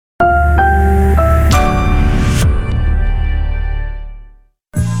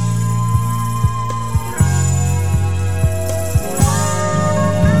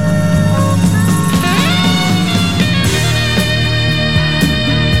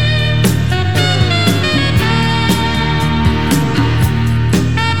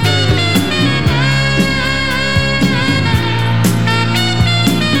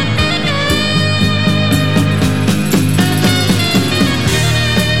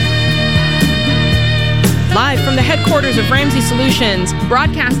live from the headquarters of Ramsey Solutions,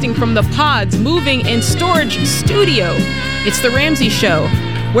 broadcasting from the Pods Moving and Storage Studio. It's The Ramsey Show,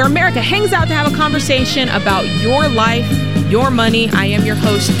 where America hangs out to have a conversation about your life, your money. I am your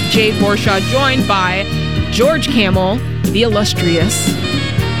host, Jay Borshaw, joined by George Kamel, the illustrious.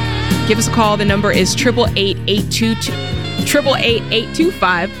 Give us a call. The number is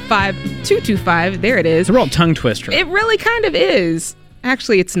 888-825-5225. There it is. It's a real tongue twister. It really kind of is.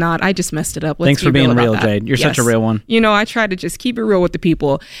 Actually, it's not. I just messed it up. Thanks for being real, Jade. You're such a real one. You know, I try to just keep it real with the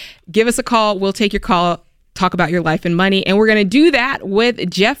people. Give us a call. We'll take your call, talk about your life and money. And we're going to do that with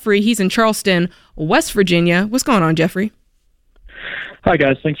Jeffrey. He's in Charleston, West Virginia. What's going on, Jeffrey? Hi,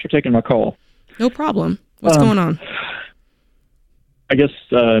 guys. Thanks for taking my call. No problem. What's going on? I guess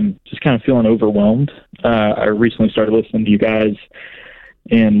just kind of feeling overwhelmed. I recently started listening to you guys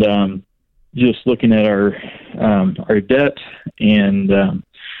and just looking at our debt and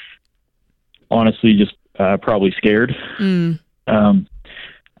honestly just probably scared. I'm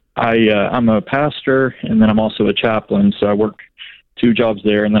a pastor and then I'm also a chaplain, so I work 2 jobs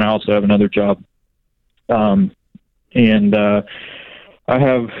there, and then I also have another job. I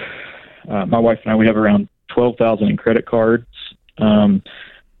have my wife and we have around $12,000 in credit cards, and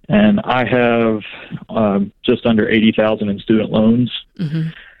I have just under $80,000 in student loans. Mm-hmm.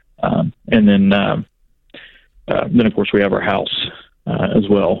 And then of course we have our house as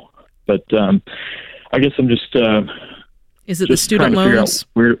well. But I guess I'm just is it the student loans?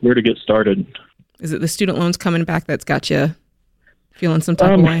 Where to get started? Is it the student loans coming back that's got you feeling some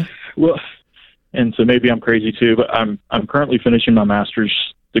type of way? Well, and so maybe I'm crazy too, but I'm currently finishing my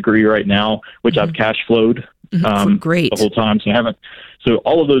master's degree right now, which I've cash flowed great the whole time. So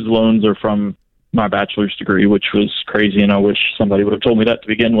all of those loans are from my bachelor's degree, which was crazy, and I wish somebody would have told me that to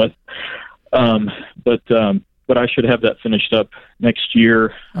begin with. But I should have that finished up next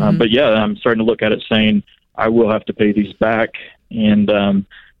year. But yeah, I'm starting to look at it saying I will have to pay these back, and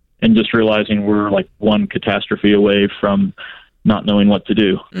just realizing we're like one catastrophe away from not knowing what to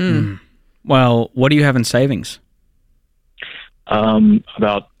do. Well, what do you have in savings?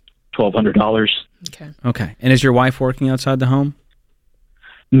 About $1,200. Okay. And is your wife working outside the home?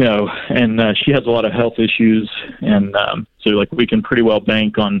 No, and she has a lot of health issues, and so like we can pretty well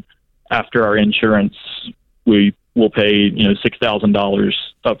bank on after our insurance, we will pay $6,000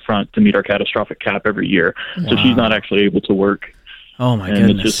 up front to meet our catastrophic cap every year. Wow. So she's not actually able to work. Oh my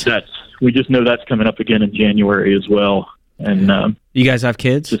goodness! It's just we just know that's coming up again in January as well. And you guys have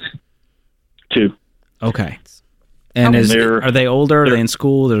kids? Just 2. Okay. And are they older? Are they in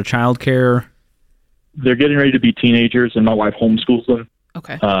school? They're childcare? They're getting ready to be teenagers, and my wife homeschools them.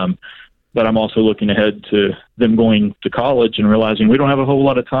 Okay. But I'm also looking ahead to them going to college and realizing we don't have a whole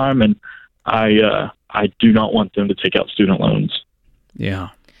lot of time, and I do not want them to take out student loans.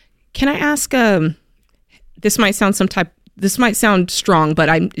 Yeah. Can I ask? This might sound strong, but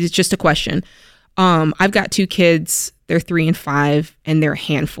it's just a question. I've got 2 kids. They're 3 and 5, and they're a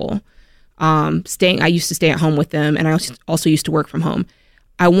handful. I used to stay at home with them, and I also used to work from home.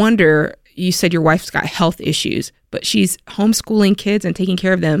 I wonder. You said your wife's got health issues, but she's homeschooling kids and taking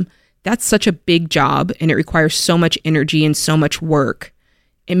care of them. That's such a big job, and it requires so much energy and so much work.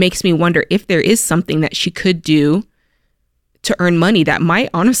 It makes me wonder if there is something that she could do to earn money that might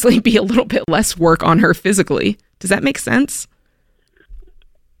honestly be a little bit less work on her physically. Does that make sense?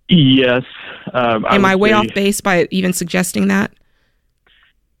 Yes. Am I way off base by even suggesting that?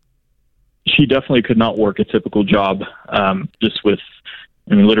 She definitely could not work a typical job, just with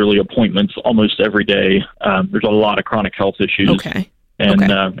literally appointments almost every day. There's a lot of chronic health issues. Okay.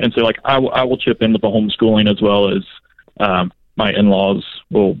 And so like I will chip in with the homeschooling as well as my in-laws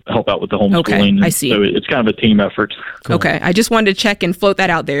will help out with the homeschooling. Okay, I see. So it's kind of a team effort. Cool. Okay. I just wanted to check and float that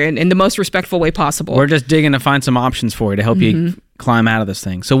out there in the most respectful way possible. We're just digging to find some options for you to help you climb out of this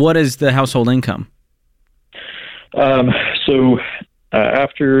thing. So what is the household income? So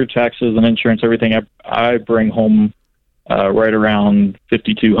after taxes and insurance, everything, I bring home right around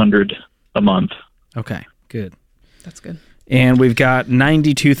 $5,200 a month. Okay, good. That's good. And we've got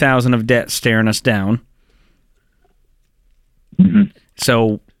 $92,000 of debt staring us down. Mm-hmm.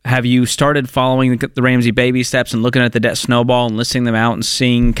 So have you started following the Ramsey baby steps and looking at the debt snowball and listing them out and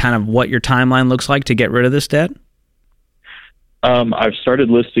seeing kind of what your timeline looks like to get rid of this debt? I've started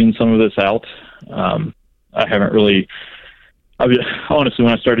listing some of this out. I haven't really... honestly,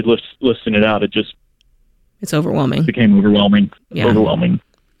 when I started listing it out, it's overwhelming. Became overwhelming. Yeah. Overwhelming.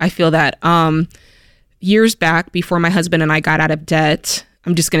 I feel that. Years back, before my husband and I got out of debt,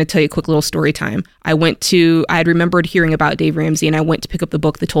 I'm just going to tell you a quick little story time. I had remembered hearing about Dave Ramsey, and I went to pick up the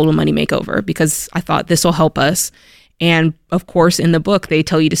book, The Total Money Makeover, because I thought this will help us. And of course, in the book, they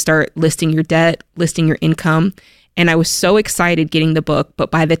tell you to start listing your debt, listing your income. And I was so excited getting the book.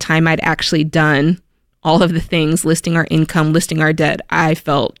 But by the time I'd actually done all of the things, listing our income, listing our debt, I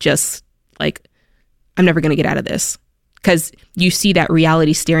felt just like, I'm never going to get out of this. Because you see that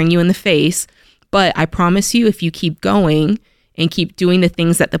reality staring you in the face. But I promise you, if you keep going and keep doing the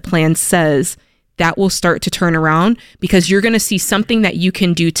things that the plan says, that will start to turn around, because you're going to see something that you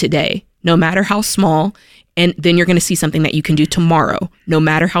can do today, no matter how small. And then you're going to see something that you can do tomorrow, no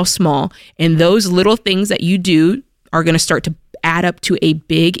matter how small. And those little things that you do are going to start to add up to a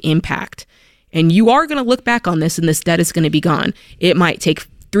big impact. And you are going to look back on this, and this debt is going to be gone. It might take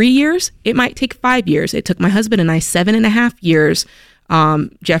 3 years. It might take 5 years. It took my husband and I 7.5 years,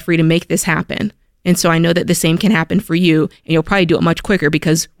 Jeffrey, to make this happen. And so I know that the same can happen for you, and you'll probably do it much quicker,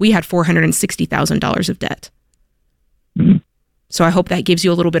 because we had $460,000 of debt. Mm-hmm. So I hope that gives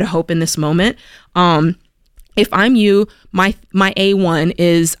you a little bit of hope in this moment. If I'm you, my A1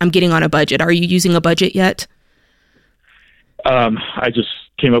 is I'm getting on a budget. Are you using a budget yet? I just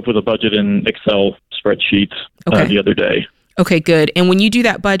came up with a budget in Excel spreadsheet the other day. Okay, good. And when you do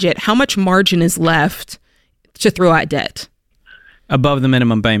that budget, how much margin is left to throw at debt? Above the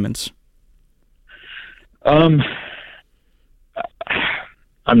minimum payments. I'm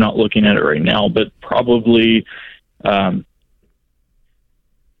not looking at it right now, but probably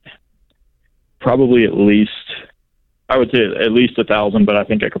at least, I would say at least 1,000, but I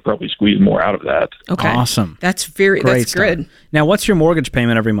think I could probably squeeze more out of that. Okay. Awesome. That's Great that's stuff. good. Now, what's your mortgage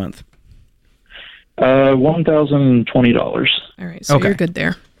payment every month? $1,020. All right. So Okay. you're good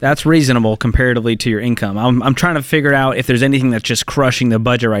there. That's reasonable comparatively to your income. I'm trying to figure out if there's anything that's just crushing the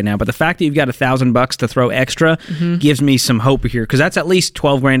budget right now. But the fact that you've got $1,000 to throw extra gives me some hope here, because that's at least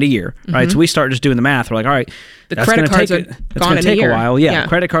 $12,000 a year, right? So we start just doing the math. We're like, all right, The that's credit gonna cards take are that's gone gonna in take a year. while. Yeah, Yeah.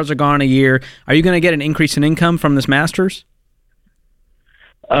 credit cards are gone in a year. Are you going to get an increase in income from this master's?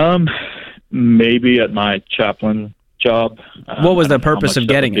 Maybe at my chaplain job. What was I the don't know how purpose much of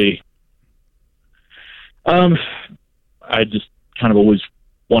that getting would be. I just kind of always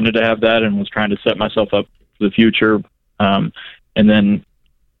wanted to have that and was trying to set myself up for the future. And then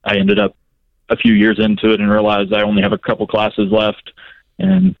I ended up a few years into it and realized I only have a couple classes left.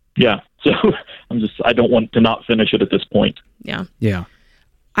 And yeah, so I don't want to not finish it at this point. Yeah. Yeah.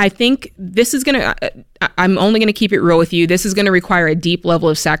 I think this is I'm only going to keep it real with you. This is going to require a deep level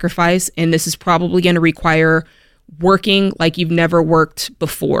of sacrifice, and this is probably going to require working like you've never worked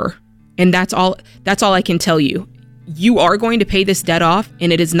before. And that's all I can tell you. You are going to pay this debt off,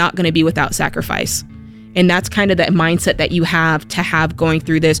 and it is not going to be without sacrifice. And that's kind of the mindset that you have to have going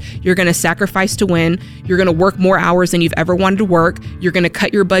through this. You're going to sacrifice to win. You're going to work more hours than you've ever wanted to work. You're going to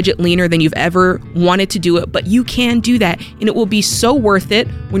cut your budget leaner than you've ever wanted to do it. But you can do that. And it will be so worth it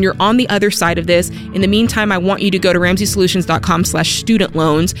when you're on the other side of this. In the meantime, I want you to go to RamseySolutions.com/student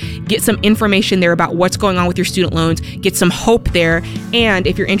loans. Get some information there about what's going on with your student loans. Get some hope there. And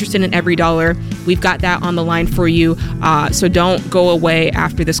if you're interested in Every Dollar, we've got that on the line for you. So don't go away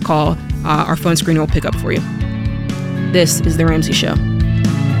after this call. Our phone screen will pick up for you. This is The Ramsey Show.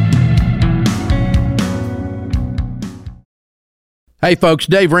 Hey folks,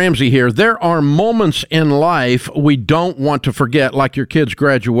 Dave Ramsey here. There are moments in life we don't want to forget, like your kid's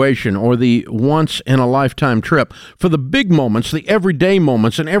graduation or the once-in-a-lifetime trip. For the big moments, the everyday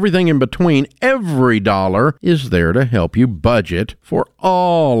moments, and everything in between, Every Dollar is there to help you budget for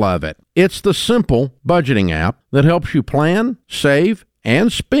all of it. It's the simple budgeting app that helps you plan, save,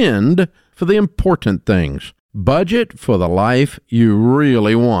 and spend for the important things. Budget for the life you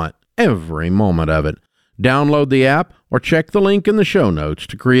really want, every moment of it. Download the app or check the link in the show notes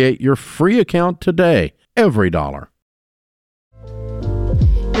to create your free account today. Every Dollar.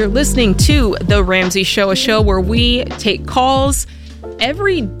 You're listening to The Ramsey Show, a show where we take calls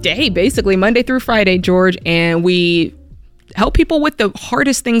every day, basically Monday through Friday, George, and we help people with the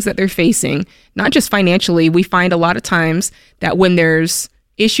hardest things that they're facing, not just financially. We find a lot of times that when there's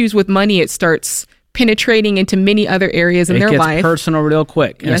issues with money, it starts penetrating into many other areas in their life. It gets personal real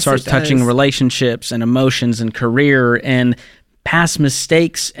quick, and Yes, it starts it touching does. relationships and emotions and career and past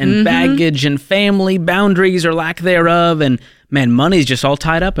mistakes and baggage and family boundaries or lack thereof. And man, money's just all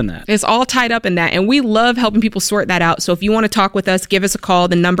tied up in that. It's all tied up in that. And we love helping people sort that out. So if you want to talk with us, give us a call.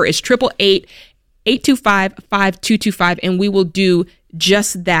 The number is 888-825-5225, and we will do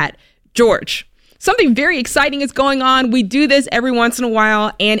just that. George, something very exciting is going on. We do this every once in a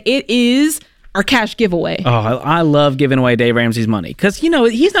while, and it is our cash giveaway. Oh, I love giving away Dave Ramsey's money because,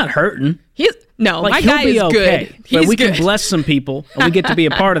 he's not hurting. My guy is okay, good. But we good. can bless some people, and we get to be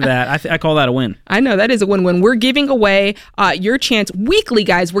a part of that. I call that a win. I know, that is a win-win. We're giving away your chance weekly,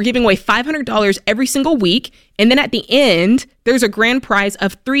 guys. We're giving away $500 every single week. And then at the end, there's a grand prize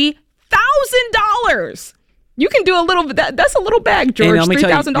of $3,000. You can do a little bit. That's a little bag, George. And let me tell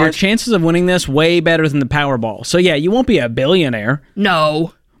you, $3,000. your chances of winning this way better than the Powerball. So, yeah, you won't be a billionaire.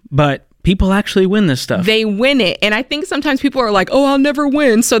 No. But people actually win this stuff. They win it. And I think sometimes people are like, oh, I'll never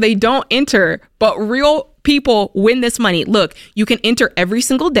win. So they don't enter. But real people win this money. Look, you can enter every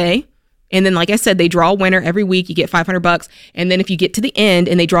single day. And then, like I said, they draw a winner every week. You get $500. And then if you get to the end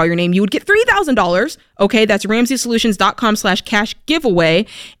and they draw your name, you would get $3,000. Okay, that's RamseySolutions.com/cash giveaway.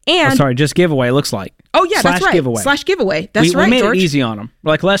 And just giveaway, it looks like. Oh, yeah, that's right. Giveaway. /giveaway. That's right, we made George. it easy on them.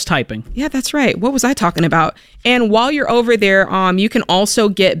 We're like, less typing. Yeah, that's right. What was I talking about? And while you're over there, you can also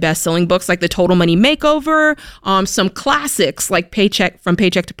get best-selling books like The Total Money Makeover, some classics like From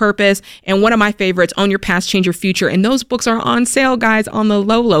Paycheck to Purpose, and one of my favorites, Own Your Past, Change Your Future. And those books are on sale, guys, on the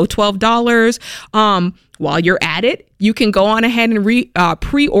low, $12. While you're at it, you can go on ahead and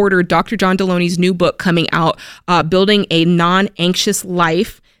pre-order Dr. John Deloney's new book coming out, Building a Non-Anxious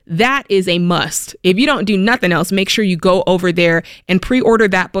Life. That is a must. If you don't do nothing else, make sure you go over there and pre-order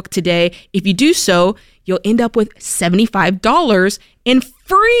that book today. If you do so, you'll end up with $75 in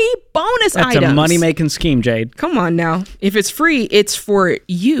free bonus items. That's a money-making scheme, Jade. Come on now. If it's free, it's for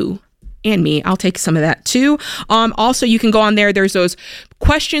you and me. I'll take some of that too. Also, you can go on there. There's those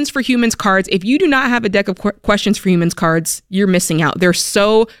Questions for Humans cards. If you do not have a deck of Questions for Humans cards, you're missing out. They're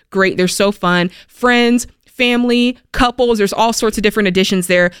so great. They're so fun. Friends, family, couples, there's all sorts of different editions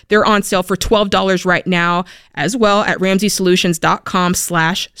there. They're on sale for $12 right now as well at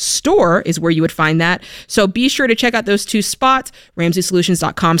RamseySolutions.com/store is where you would find that. So be sure to check out those two spots,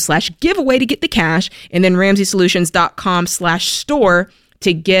 RamseySolutions.com/giveaway to get the cash, and then RamseySolutions.com/store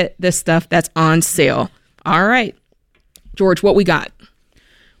to get the stuff that's on sale. All right, George, what we got?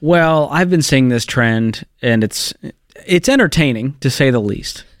 Well, I've been seeing this trend, and it's entertaining to say the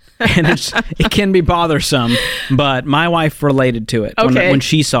least. And it can be bothersome, but my wife related to it when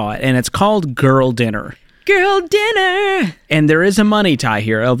she saw it, and it's called Girl Dinner. Girl Dinner! And there is a money tie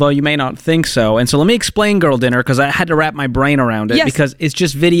here, although you may not think so. And so let me explain Girl Dinner, because I had to wrap my brain around it, because it's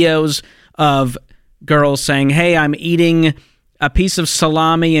just videos of girls saying, hey, I'm eating a piece of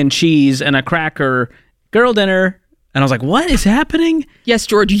salami and cheese and a cracker. Girl Dinner. And I was like, what is happening? Yes,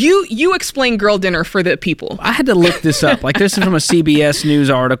 George, you explain Girl Dinner for the people. I had to look this up. Like, this is from a CBS News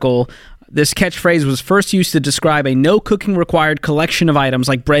article. This catchphrase was first used to describe a no cooking required collection of items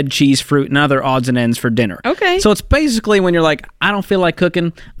like bread, cheese, fruit, and other odds and ends for dinner. Okay. So it's basically when you're like, I don't feel like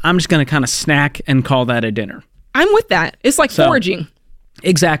cooking, I'm just going to kind of snack and call that a dinner. I'm with that. It's like foraging.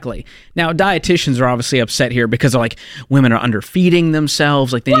 Exactly. Now, dietitians are obviously upset here because they're like, women are underfeeding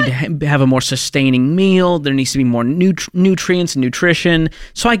themselves. Like, they need to have a more sustaining meal. There needs to be more nutrients and nutrition.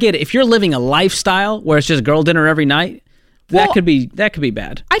 So I get it. If you're living a lifestyle where it's just girl dinner every night, that could be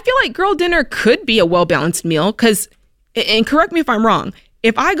bad. I feel like Girl Dinner could be a well-balanced meal because, and correct me if I'm wrong,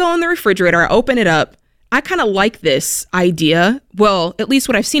 if I go in the refrigerator, I open it up, I kind of like this idea. Well, at least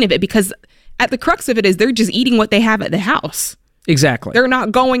what I've seen of it, because at the crux of it is they're just eating what they have at the house. Exactly. They're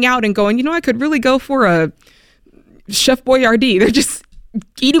not going out and going, I could really go for a Chef Boyardee. They're just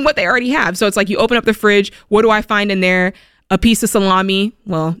eating what they already have. So it's like you open up the fridge. What do I find in there? A piece of salami.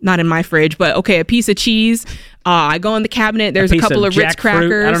 Well, not in my fridge, but okay, a piece of cheese. I go in the cabinet. There's a couple of Ritz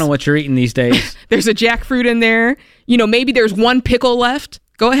crackers. I don't know what you're eating these days. There's a jackfruit in there. Maybe there's one pickle left.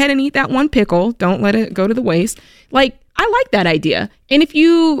 Go ahead and eat that one pickle. Don't let it go to the waste. Like, I like that idea. And if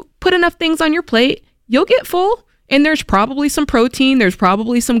you put enough things on your plate, you'll get full. And there's probably some protein. There's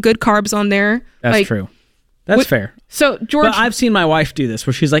probably some good carbs on there. That's true. That's fair. So, George... But I've seen my wife do this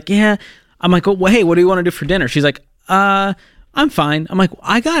where she's like, yeah. I'm like, well, hey, what do you want to do for dinner? She's like, I'm fine. I'm like, well,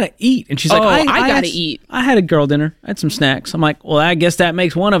 I got to eat. And she's like, I got to eat. I had a girl dinner. I had some snacks. I'm like, well, I guess that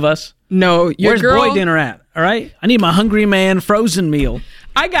makes one of us. No, where's boy dinner at? All right? I need my Hungry Man frozen meal.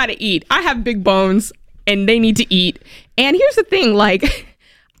 I got to eat. I have big bones and they need to eat. And here's the thing, like,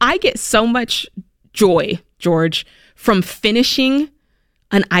 I get so much joy, George, from finishing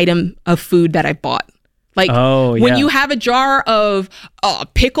an item of food that I bought. Like, when you have a jar of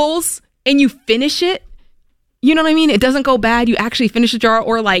pickles and you finish it, you know what I mean? It doesn't go bad. You actually finish the jar.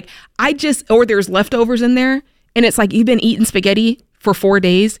 Or like, or there's leftovers in there and it's like you've been eating spaghetti for 4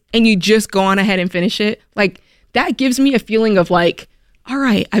 days and you just go on ahead and finish it. Like, that gives me a feeling of like, all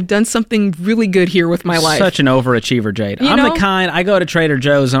right, I've done something really good here with my life. Such an overachiever, Jade. You I'm know? the kind, I go to Trader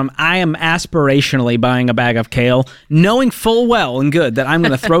Joe's and I am aspirationally buying a bag of kale, knowing full well and good that I'm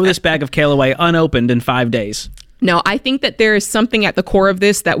going to throw this bag of kale away unopened in 5 days. No, I think that there is something at the core of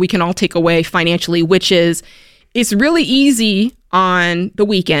this that we can all take away financially, which is it's really easy on the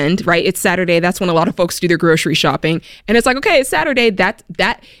weekend, right? It's Saturday. That's when a lot of folks do their grocery shopping. And it's like, okay, it's Saturday. That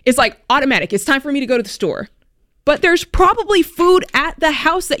is like automatic. It's time for me to go to the store. But there's probably food at the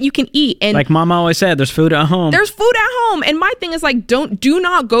house that you can eat. And like Mama always said, there's food at home. There's food at home. And my thing is like, do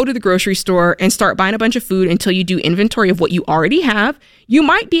not go to the grocery store and start buying a bunch of food until you do inventory of what you already have. You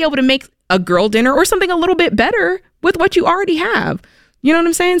might be able to make a girl dinner or something a little bit better with what you already have. You know what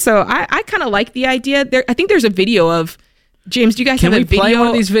I'm saying? So I kind of like the idea. I think there's a video of, James, do you guys have a video? Can we play one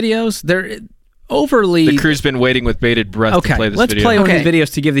of these videos? They're overly... The crew's been waiting with bated breath to play this let's video. play one of these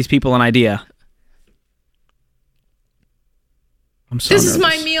videos to give these people an idea. I'm so This nervous. is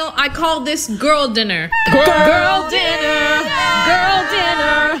my meal. I call this girl dinner. Girl dinner. Girl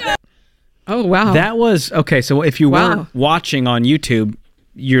dinner. Oh, wow. That was... Okay, so if you weren't watching on YouTube,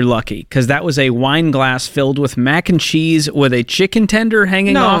 you're lucky, because that was a wine glass filled with mac and cheese with a chicken tender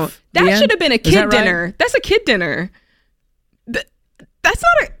hanging off. That the end. should have been a Is kid that right? dinner. That's a kid dinner. That's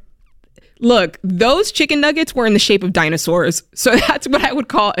not a... Look, those chicken nuggets were in the shape of dinosaurs. So that's what I would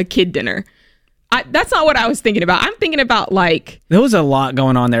call a kid dinner. That's not what I was thinking about. I'm thinking about like... There was a lot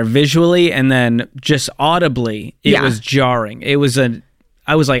going on there visually, and then just audibly, it was jarring.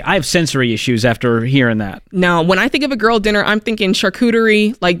 I was like, I have sensory issues after hearing that. No, when I think of a girl dinner, I'm thinking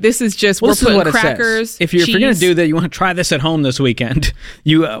charcuterie. Like, this is just, we're putting crackers, If you're going to do that, you want to try this at home this weekend.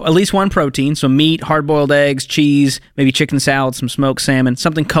 You at least one protein, so meat, hard-boiled eggs, cheese, maybe chicken salad, some smoked salmon,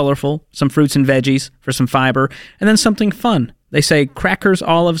 something colorful, some fruits and veggies for some fiber, and then something fun. They say crackers,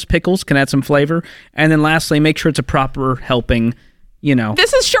 olives, pickles can add some flavor. And then lastly, make sure it's a proper helping, you know.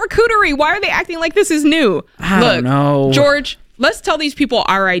 This is charcuterie. Why are they acting like this is new? I don't know. George, let's tell these people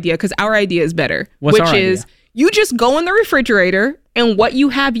our idea, because our idea is better. What's which our is idea? You just go in the refrigerator and what you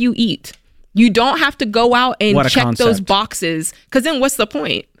have, you eat. You don't have to go out and check those boxes, because then what's the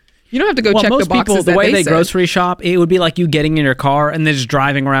point? You don't have to go check the boxes. Most people, the way they said. grocery shop, it would be like you getting in your car and then just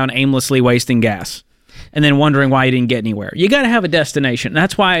driving around aimlessly wasting gas. And then wondering why you didn't get anywhere. You got to have a destination.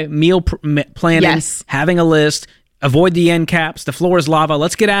 That's why meal planning, having a list, avoid the end caps, the floor is lava.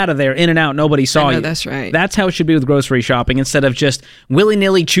 Let's get out of there, in and out, nobody saw you. That's right. That's how it should be with grocery shopping, instead of just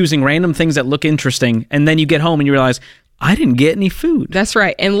willy-nilly choosing random things that look interesting. And then you get home and you realize, I didn't get any food. That's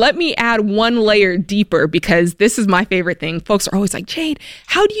right. And let me add one layer deeper, because this is my favorite thing. Folks are always like, Jade,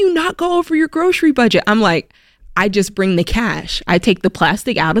 how do you not go over your grocery budget? I'm like, I just bring the cash. I take the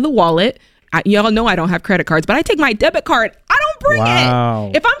plastic out of the wallet. Y'all know I don't have credit cards, but I take my debit card. I don't bring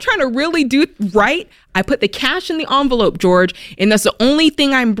it. If I'm trying to really do right, I put the cash in the envelope, George, and that's the only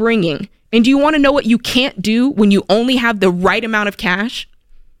thing I'm bringing. And do you want to know what you can't do when you only have the right amount of cash?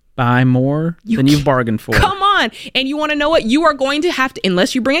 Buy more than you've bargained for. Come on. And you want to know what? You are going to have to,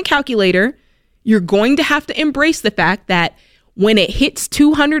 unless you bring a calculator, you're going to have to embrace the fact that when it hits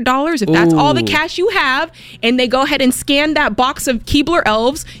 $200, if that's all the cash you have, and they go ahead and scan that box of Keebler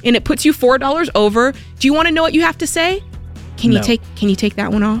Elves and it puts you $4 over, do you want to know what you have to say? Can you take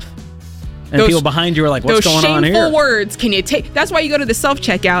that one off? And people behind you are like, what's going on here? Those shameful words, can you take? That's why you go to the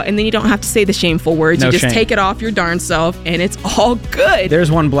self-checkout, and then you don't have to say the shameful words. You just take it off your darn self, and it's all good.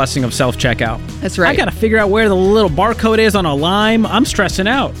 There's one blessing of self-checkout. That's right. I got to figure out where the little barcode is on a lime. I'm stressing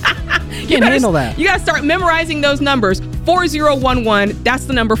out. Can't handle that. You got to start memorizing those numbers. 4011, that's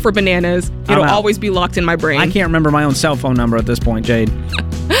the number for bananas. It'll always be locked in my brain. I can't remember my own cell phone number at this point, Jade.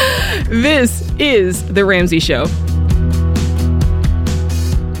 This is The Ramsey Show.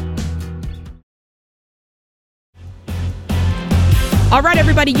 All right,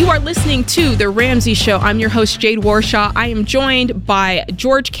 everybody, you are listening to The Ramsey Show. I'm your host, Jade Warshaw. I am joined by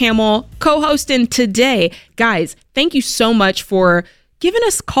George Kamel, co-hosting today. Guys, thank you so much for giving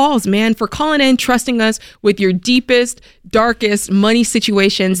us calls, man, for calling in, trusting us with your deepest, darkest money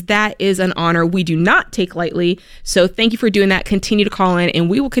situations. That is an honor we do not take lightly. So thank you for doing that. Continue to call in, and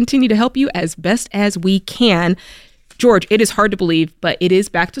we will continue to help you as best as we can. George, it is hard to believe, but it is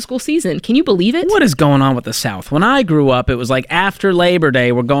back to school season. Can you believe it? What is going on with the South? When I grew up, it was like after Labor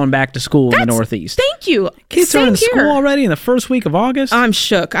Day, we're going back to school in the Northeast. Thank you. Kids are in school already in the first week of August. I'm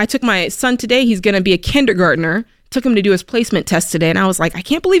shook. I took my son today. He's going to be a kindergartner. Took him to do his placement test today, and I was like, I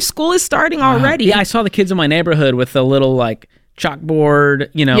can't believe school is starting already. Yeah, I saw the kids in my neighborhood with the little like chalkboard,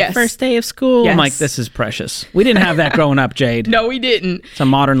 first day of school. Yes. I'm like, this is precious. We didn't have that growing up, Jade. No, we didn't. It's a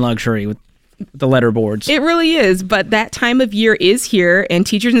modern luxury with the letter boards. It really is, but that time of year is here, and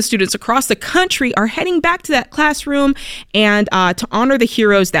teachers and students across the country are heading back to that classroom. And to honor the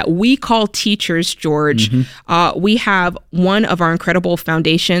heroes that we call teachers, George, we have one of our incredible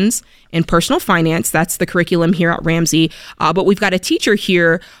foundations in personal finance. That's the curriculum here at Ramsey. But we've got a teacher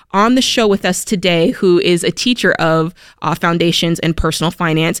here on the show with us today who is a teacher of foundations in personal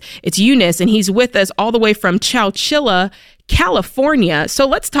finance. It's Eunice, and he's with us all the way from Chowchilla, California. So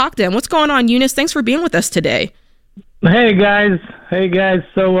let's talk to him. What's going on, Eunice? Thanks for being with us today. Hey guys.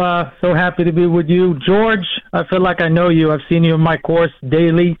 So happy to be with you, George. I feel like I know you. I've seen you in my course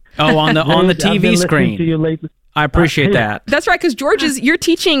daily. Oh, on the TV screen. To you lately. I appreciate that. That's right, because George you're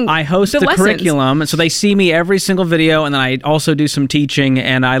teaching. I host the curriculum, and so they see me every single video, and then I also do some teaching,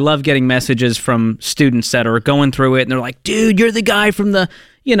 and I love getting messages from students that are going through it, and they're like, dude, you're the guy from the,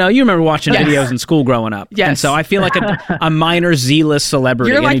 you remember watching videos in school growing up. Yes. And so I feel like a minor Z-list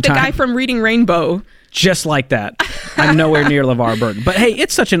celebrity. You're like anytime. the guy from Reading Rainbow. Just like that. I'm nowhere near LeVar Burton. But hey,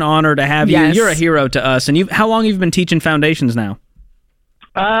 it's such an honor to have you. Yes. You're a hero to us. And how long have you been teaching foundations now?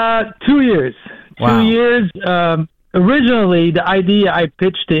 2 years. Wow. 2 years. Originally, the idea, I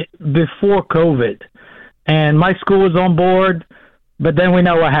pitched it before COVID, and my school was on board, but then we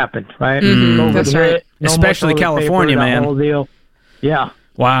know what happened, right? That's right. Especially California, man. The whole deal. Yeah.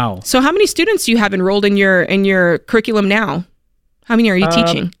 Wow. So how many students do you have enrolled in your curriculum now? How many are you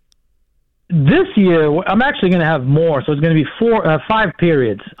teaching? This year, I'm actually going to have more, so it's going to be 5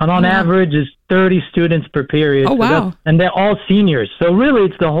 periods, and on average, it's 30 students per period. Oh, wow. And they're all seniors, so really,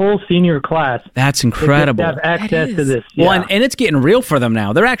 it's the whole senior class. That's incredible. They have access to this. Well, and it's getting real for them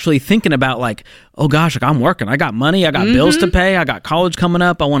now. They're actually thinking about like, oh gosh, like I'm working. I got money. I got bills to pay. I got college coming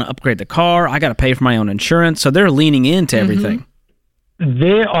up. I want to upgrade the car. I got to pay for my own insurance. So they're leaning into everything.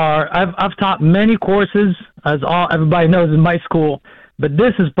 They are. I've taught many courses, as everybody knows in my school. But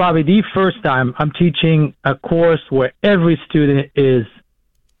this is probably the first time I'm teaching a course where every student is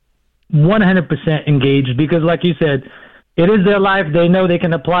 100% engaged because, like you said, it is their life. They know they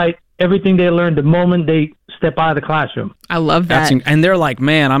can apply everything they learned the moment they step out of the classroom. I love that. And they're like,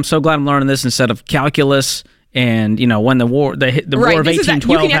 man, I'm so glad I'm learning this instead of calculus and, when the war of 1812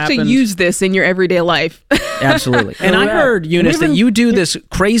 you can actually use this in your everyday life. Absolutely. And I heard, Eunice, that you do this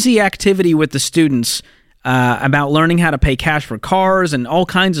crazy activity with the students about learning how to pay cash for cars and all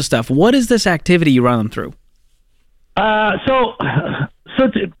kinds of stuff. What is this activity you run them through?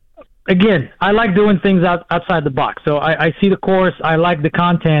 Again, I like doing things outside the box. So I see the course, I like the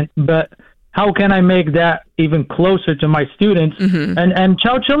content, but how can I make that even closer to my students? And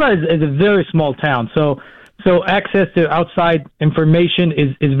Chowchilla is a very small town, so access to outside information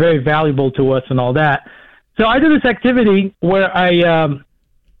is very valuable to us and all that. So I do this activity where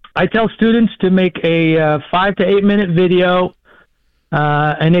I tell students to make a 5 to 8 minute video,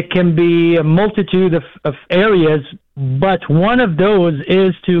 and it can be a multitude of areas, but one of those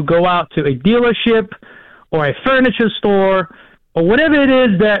is to go out to a dealership or a furniture store or whatever it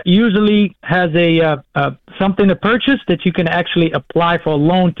is that usually has something to purchase that you can actually apply for a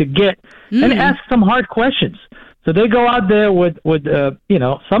loan to get and ask some hard questions. So they go out there with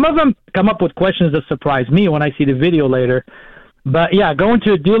some of them come up with questions that surprise me when I see the video later. But yeah, going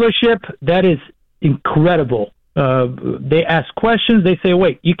to a dealership, that is incredible. They ask questions. They say,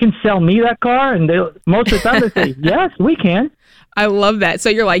 wait, you can sell me that car? And most of the time they say, yes, we can. I love that. So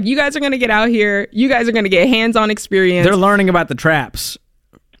you're like, you guys are going to get out here. You guys are going to get hands-on experience. They're learning about the traps.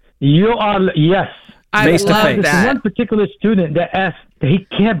 You are, yes. I love that. One particular student that asked, he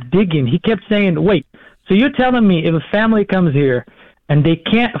kept digging. He kept saying, wait, so you're telling me if a family comes here and they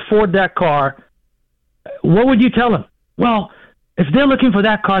can't afford that car, what would you tell them? Well, if they're looking for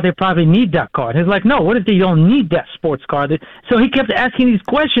that car, they probably need that car. And he's like, no, what if they don't need that sports car? So he kept asking these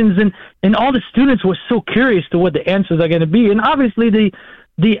questions, and all the students were so curious to what the answers are going to be. And obviously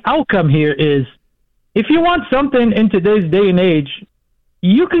the outcome here is, if you want something in today's day and age,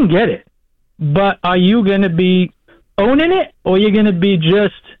 you can get it. But are you going to be owning it, or are you going to be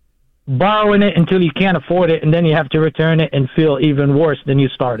just borrowing it until you can't afford it, and then you have to return it and feel even worse than you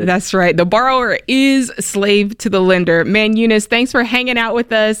started? That's right. The borrower is slave to the lender. Man, Eunice, thanks for hanging out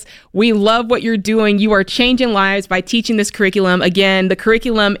with us. We love what you're doing. You are changing lives by teaching this curriculum. Again, the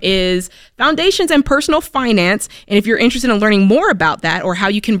curriculum is Foundations in Personal Finance. And if you're interested in learning more about that or how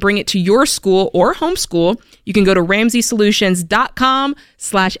you can bring it to your school or homeschool, you can go to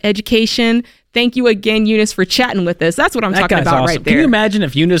ramseysolutions.com/education. Thank you again, Eunice, for chatting with us. That's what I'm talking about right there. Can you imagine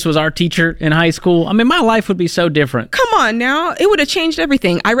if Eunice was our teacher in high school? I mean, my life would be so different. Come on now. It would have changed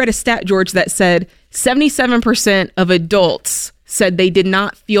everything. I read a stat, George, that said 77% of adults said they did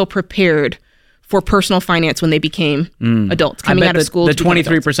not feel prepared for personal finance when they became adults, coming out of school. The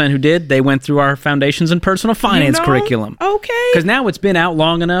 23% who did, they went through our Foundations in Personal Finance curriculum. Okay. Because now it's been out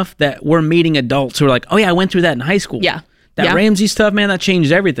long enough that we're meeting adults who are like, oh yeah, I went through that in high school. Yeah. That Ramsey stuff, man, that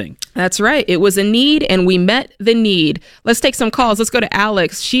changed everything. That's right. It was a need, and we met the need. Let's take some calls. Let's go to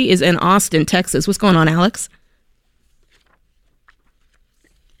Alex. She is in Austin, Texas. What's going on, Alex?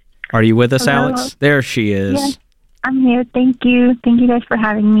 Are you with us, Hello. Alex? There she is. Yes, I'm here. Thank you. Thank you guys for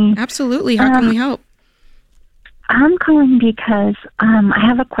having me. Absolutely. How can we help? I'm calling because I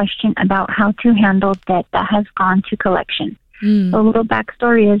have a question about how to handle debt that has gone to collection. A little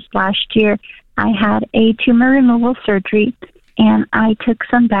backstory is last year I had a tumor removal surgery, and I took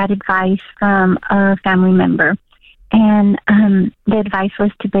some bad advice from a family member. And the advice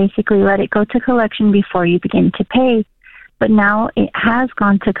was to basically let it go to collection before you begin to pay. But now it has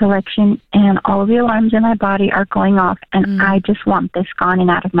gone to collection, and all of the alarms in my body are going off, and I just want this gone and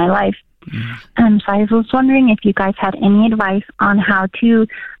out of my life. So I was wondering if you guys had any advice on how to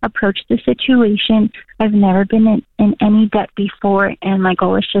approach the situation. I've never been in any debt before, and my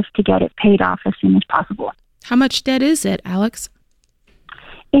goal is just to get it paid off as soon as possible. How much debt is it, Alex?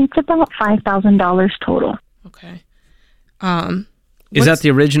 It's about $5,000 total. Okay. Is that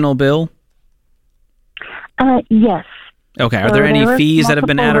the original bill? Yes. Okay. Are there any fees that have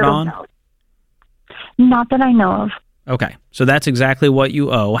been added on? Not that I know of. Okay. So that's exactly what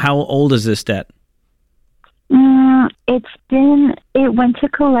you owe. How old is this debt? It went to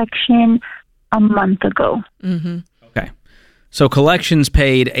collection a month ago. Okay. So collections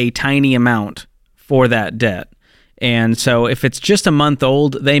paid a tiny amount for that debt. And so if it's just a month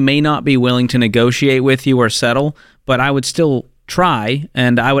old, they may not be willing to negotiate with you or settle, but I would still try,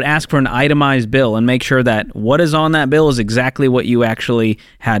 and I would ask for an itemized bill and make sure that what is on that bill is exactly what you actually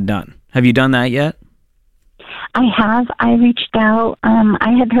had done. Have you done that yet? I have. I reached out.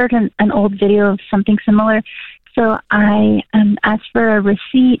 I had heard an old video of something similar, so I asked for a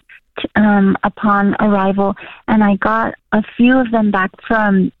receipt upon arrival, and I got a few of them back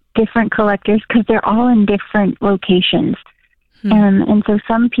from different collectors because they're all in different locations. And so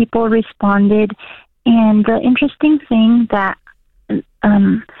some people responded, and the interesting thing that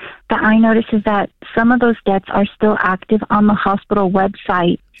I noticed is that some of those debts are still active on the hospital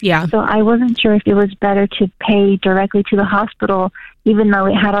website. Yeah. So I wasn't sure if it was better to pay directly to the hospital, even though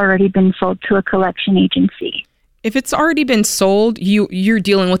it had already been sold to a collection agency. If it's already been sold, you're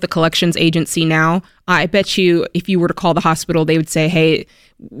dealing with the collections agency now. I bet you if you were to call the hospital, they would say, hey,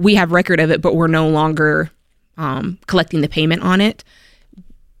 we have record of it, but we're no longer collecting the payment on it.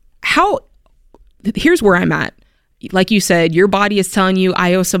 Here's where I'm at. Like you said, your body is telling you,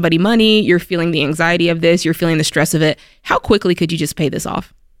 I owe somebody money. You're feeling the anxiety of this. You're feeling the stress of it. How quickly could you just pay this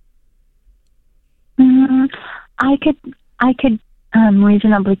off? I could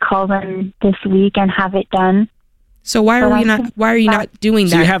reasonably call them this week and have it done. So why are you not doing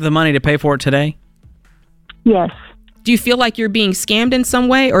that? Do you have the money to pay for it today? Yes. Do you feel like you're being scammed in some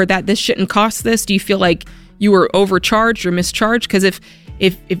way, or that this shouldn't cost this? Do you feel like you were overcharged or mischarged? Because if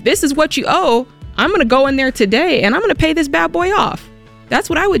this is what you owe, I'm going to go in there today and I'm going to pay this bad boy off. That's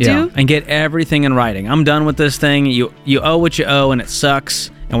what I would do. And get everything in writing. I'm done with this thing. You owe what you owe, and it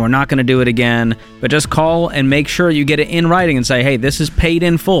sucks, and we're not going to do it again. But just call and make sure you get it in writing and say, hey, this is paid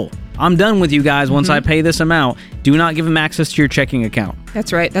in full. I'm done with you guys once I pay this amount. Do not give them access to your checking account.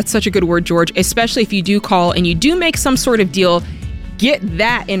 That's right. That's such a good word, George, especially if you do call and you do make some sort of deal. Get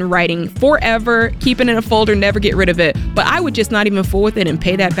that in writing forever. Keep it in a folder. Never get rid of it. But I would just not even fool with it and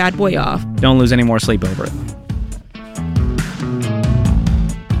pay that bad boy off. Don't lose any more sleep over it.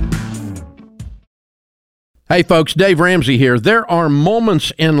 Hey folks, Dave Ramsey here. There are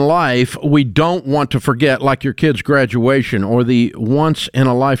moments in life we don't want to forget, like your kid's graduation or the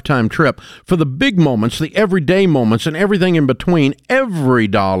once-in-a-lifetime trip. For the big moments, the everyday moments, and everything in between, every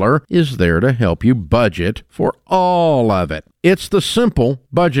dollar is there to help you budget for all of it. It's the Simple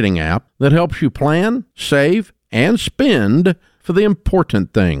Budgeting app that helps you plan, save, and spend for the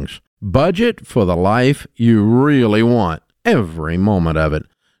important things. Budget for the life you really want, every moment of it.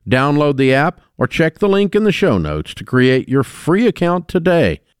 Download the app or check the link in the show notes to create your free account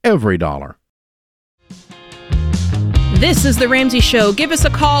today. Every dollar. This is The Ramsey Show. Give us a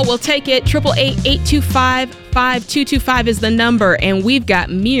call. We'll take it. 888-825-5225 is the number. And we've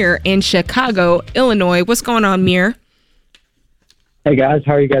got Mir in Chicago, Illinois. What's going on, Mir? Hey, guys.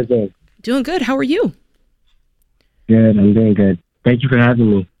 How are you guys doing? Doing good. How are you? Good. I'm doing good. Thank you for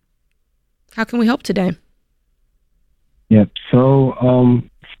having me. How can we help today? Yep. So,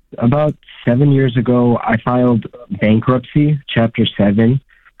 about 7 years ago, I filed bankruptcy, Chapter 7,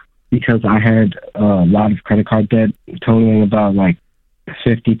 because I had a lot of credit card debt totaling about like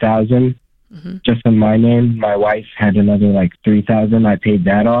 $50,000. just in my name. My wife had another like $3,000. I paid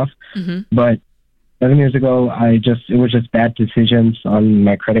that off. But 7 years ago, it was just bad decisions on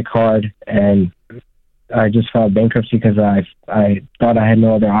my credit card, and I just filed bankruptcy because I thought I had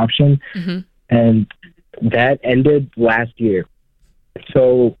no other option, and that ended last year.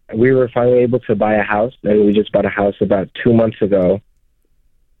 So we were finally able to buy a house, and we just bought a house about 2 months ago.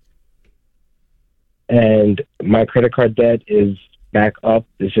 And my credit card debt is back up.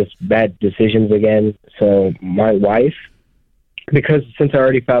 It's just bad decisions again. So my wife, because since I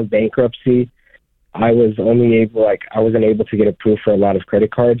already filed bankruptcy, I wasn't able to get approved for a lot of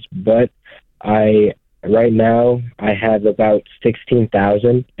credit cards, but right now I have about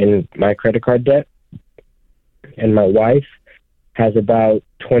 $16,000 in my credit card debt, and my wife has about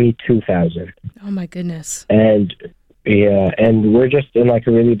 $22,000. Oh my goodness. And we're just in like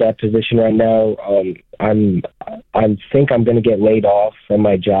a really bad position right now. I think I'm going to get laid off from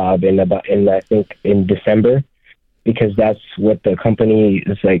my job in December, because that's what the company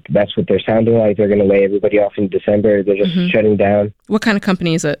is like. That's what they're sounding like. They're going to lay everybody off in December. They're just shutting down. What kind of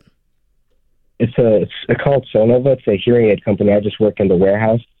company is it? It's called Sonova. It's a hearing aid company. I just work in the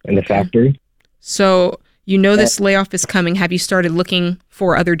warehouse in the factory. So this layoff is coming. Have you started looking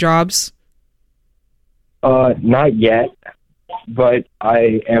for other jobs? Not yet, but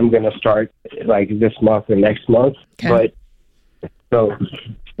I am going to start like this month or next month. Okay. But so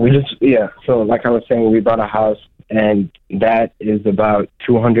like I was saying, we bought a house, and that is about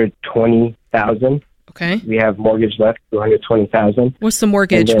 $220,000. Okay. We have mortgage left, $220,000. What's the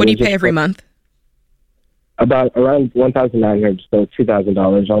mortgage? What do you pay every month? Around $1,900, so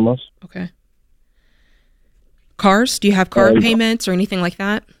 $2,000 almost. Okay. Cars? Do you have car payments or anything like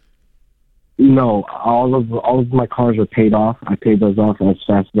that? No, all of my cars are paid off. I paid those off as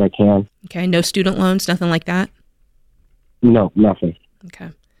fast as I can. Okay, no student loans, nothing like that? No, nothing. Okay.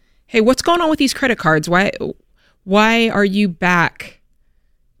 Hey, what's going on with these credit cards? Why are you back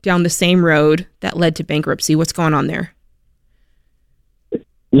down the same road that led to bankruptcy? What's going on there?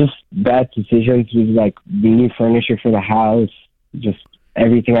 Just bad decisions. We need furniture for the house. Just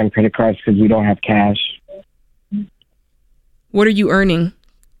everything on credit cards because we don't have cash. What are you earning?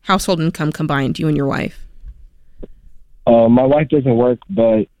 Household income combined, you and your wife? My wife doesn't work,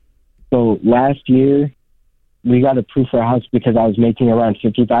 but so last year we got approved for a house because I was making around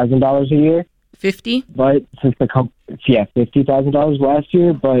 $50,000 a year. 50? But since $50,000 last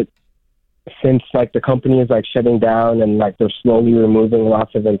year, but since like the company is like shutting down and like they're slowly removing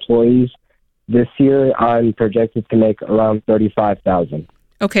lots of employees, this year I'm projected to make around $35,000.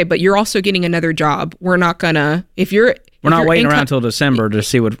 Okay, but you're also getting another job. We're not gonna We're not waiting around until December to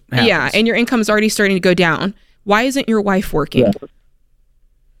see what happens. Yeah, and your income is already starting to go down. Why isn't your wife working? Yeah.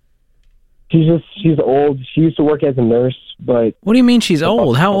 She's old. She used to work as a nurse, but... What do you mean she's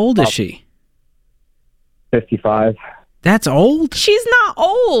old? How old is she? 55. That's old? She's not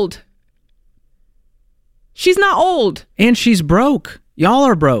old. She's not old. And she's broke. Y'all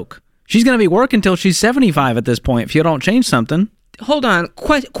are broke. She's going to be working until she's 75 at this point if you don't change something. Hold on.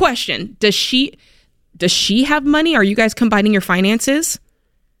 Question. Does she have money? Are you guys combining your finances?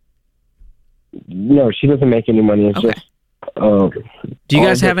 No, she doesn't make any money. It's just... do you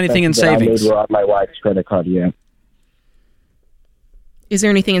guys have anything in savings? I made on my wife's credit card, yeah. Is there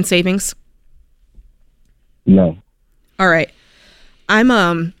anything in savings? No. All right. I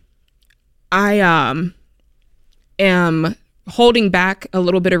am holding back a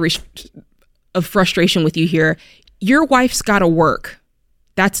little bit of frustration with you here. Your wife's got to work.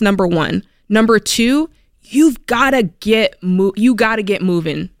 That's number one. Number two, you've got to get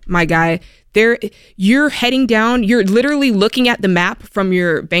moving, my guy. You're heading down. You're literally looking at the map from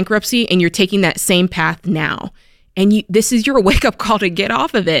your bankruptcy, and you're taking that same path now. And this is your wake-up call to get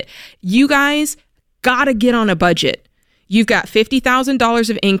off of it. You guys got to get on a budget. You've got $50,000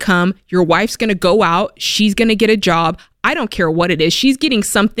 of income. Your wife's going to go out. She's going to get a job. I don't care what it is. She's getting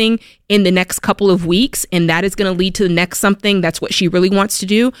something in the next couple of weeks, and that is going to lead to the next something. That's what she really wants to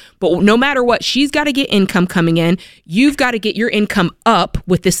do. But no matter what, she's got to get income coming in. You've got to get your income up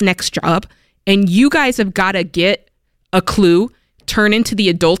with this next job. And you guys have got to get a clue, turn into the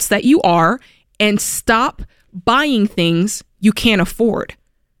adults that you are, and stop buying things you can't afford.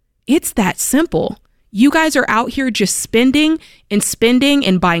 It's that simple. You guys are out here just spending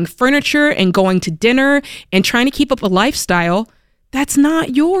and buying furniture and going to dinner and trying to keep up a lifestyle that's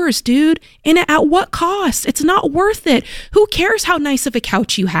not yours, dude. And at what cost? It's not worth it. Who cares how nice of a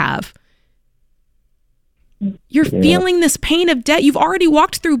couch you have? You're feeling this pain of debt. You've already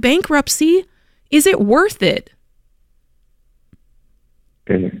walked through bankruptcy. Is it worth it?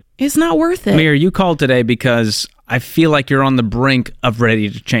 It's not worth it. Amir, you called today because I feel like you're on the brink of ready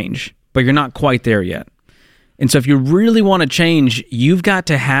to change. but you're not quite there yet. And so if you really want to change, you've got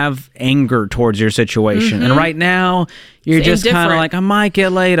to have anger towards your situation. And right now, you're just kind of like, I might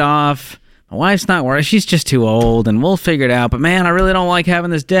get laid off. My wife's not working. She's just too old, and we'll figure it out. But man, I really don't like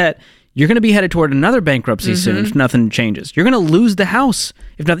having this debt. You're going to be headed toward another bankruptcy soon if nothing changes. You're going to lose the house.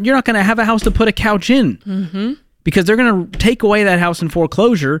 If nothing, you're not going to have a house to put a couch in because they're going to take away that house in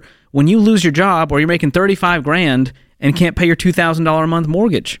foreclosure when you lose your job or you're making $35,000 and can't pay your $2,000 a month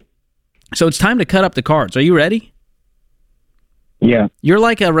mortgage. So it's time to cut up the cards. Are you ready? Yeah. You're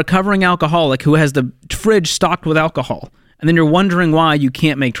like a recovering alcoholic who has the fridge stocked with alcohol, and then you're wondering why you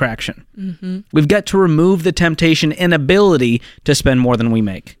can't make traction. We've got to remove the temptation and ability to spend more than we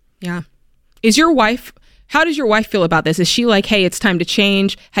make. Yeah. How does your wife feel about this? Is she like, hey, it's time to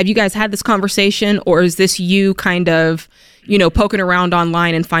change? Have you guys had this conversation, or is this you kind of, poking around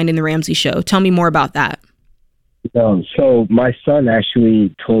online and finding the Ramsey Show? Tell me more about that. No, so my son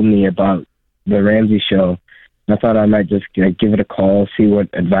actually told me about the Ramsey Show. I thought I might just give it a call, see what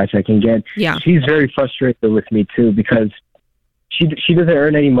advice I can get. Yeah. She's very frustrated with me, too, because she doesn't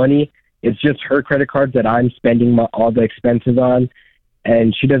earn any money. It's just her credit cards that I'm spending all the expenses on,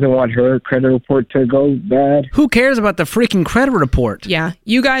 and she doesn't want her credit report to go bad. Who cares about the freaking credit report? Yeah.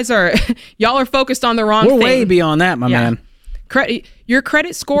 You guys y'all are focused on the wrong thing. We're way beyond that, my man. Your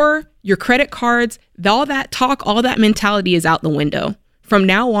credit score, your credit cards, all that talk, all that mentality is out the window. From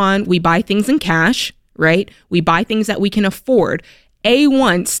now on, we buy things in cash, right? We buy things that we can afford.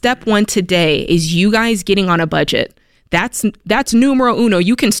 Step one today is you guys getting on a budget. That's numero uno.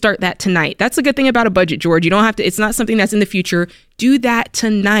 You can start that tonight. That's a good thing about a budget, George. You don't have to, it's not something that's in the future. Do that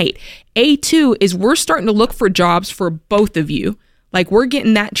tonight. A2 is we're starting to look for jobs for both of you. Like, we're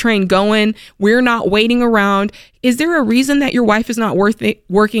getting that train going. We're not waiting around. Is there a reason that your wife is not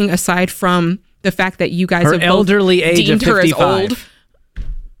working aside from the fact that you guys have elderly both age deemed of her 55. as old?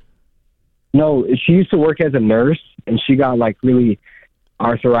 No, she used to work as a nurse, and she got really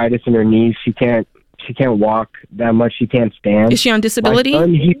arthritis in her knees. She can't walk that much. She can't stand. Is she on disability? My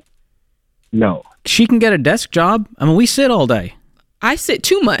son, no. She can get a desk job. I mean, we sit all day. I sit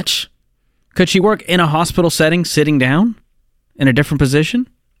too much. Could she work in a hospital setting sitting down in a different position?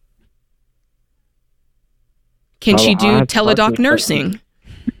 Can she do teledoc nursing?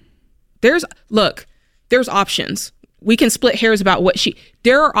 There's options. We can split hairs about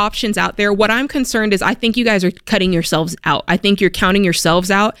there are options out there. What I'm concerned is I think you guys are cutting yourselves out. I think you're counting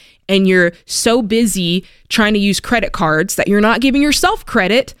yourselves out, and you're so busy trying to use credit cards that you're not giving yourself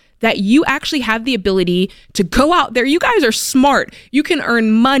credit that you actually have the ability to go out there. You guys are smart. You can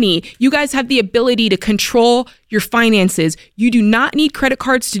earn money. You guys have the ability to control your finances. You do not need credit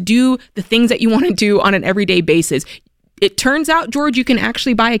cards to do the things that you want to do on an everyday basis. It turns out, George, you can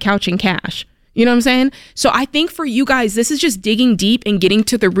actually buy a couch in cash. You know what I'm saying? So I think for you guys, this is just digging deep and getting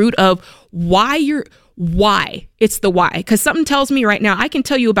to the root of why. It's the why. Because something tells me right now, I can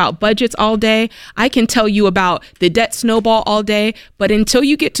tell you about budgets all day. I can tell you about the debt snowball all day. But until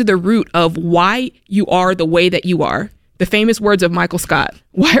you get to the root of why you are the way that you are, the famous words of Michael Scott,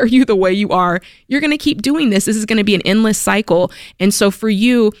 why are you the way you are? You're going to keep doing this. This is going to be an endless cycle. And so for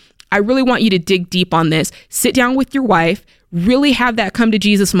you, I really want you to dig deep on this. Sit down with your wife, really have that come to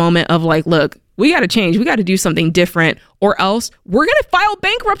Jesus moment of look, we got to change. We got to do something different, or else we're going to file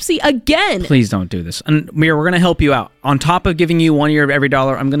bankruptcy again. Please don't do this. And Mira, we're going to help you out. On top of giving you 1 year of every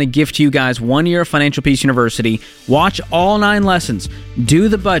dollar, I'm going to gift you guys 1 year of Financial Peace University. Watch all 9 lessons. Do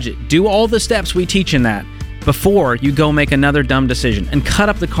the budget. Do all the steps we teach in that before you go make another dumb decision. And cut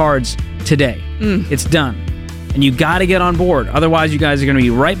up the cards today. It's done. And you got to get on board. Otherwise, you guys are going to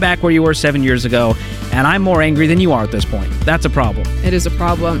be right back where you were 7 years ago. And I'm more angry than you are at this point. That's a problem. It is a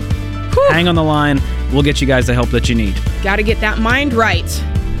problem. Hang on the line. We'll get you guys the help that you need. Got to get that mind right.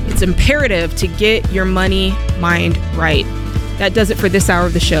 It's imperative to get your money mind right. That does it for this hour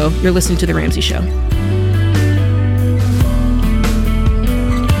of the show. You're listening to The Ramsey Show.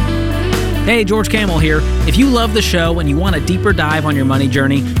 Hey, George Camel here. If you love the show and you want a deeper dive on your money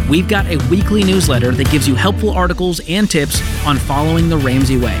journey, we've got a weekly newsletter that gives you helpful articles and tips on following the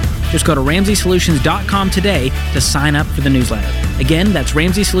Ramsey way. Just go to RamseySolutions.com today to sign up for the newsletter. Again, that's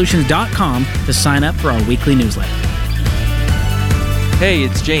RamseySolutions.com to sign up for our weekly newsletter. Hey,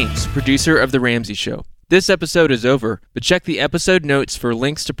 it's James, producer of The Ramsey Show. This episode is over, but check the episode notes for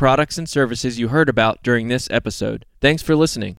links to products and services you heard about during this episode. Thanks for listening.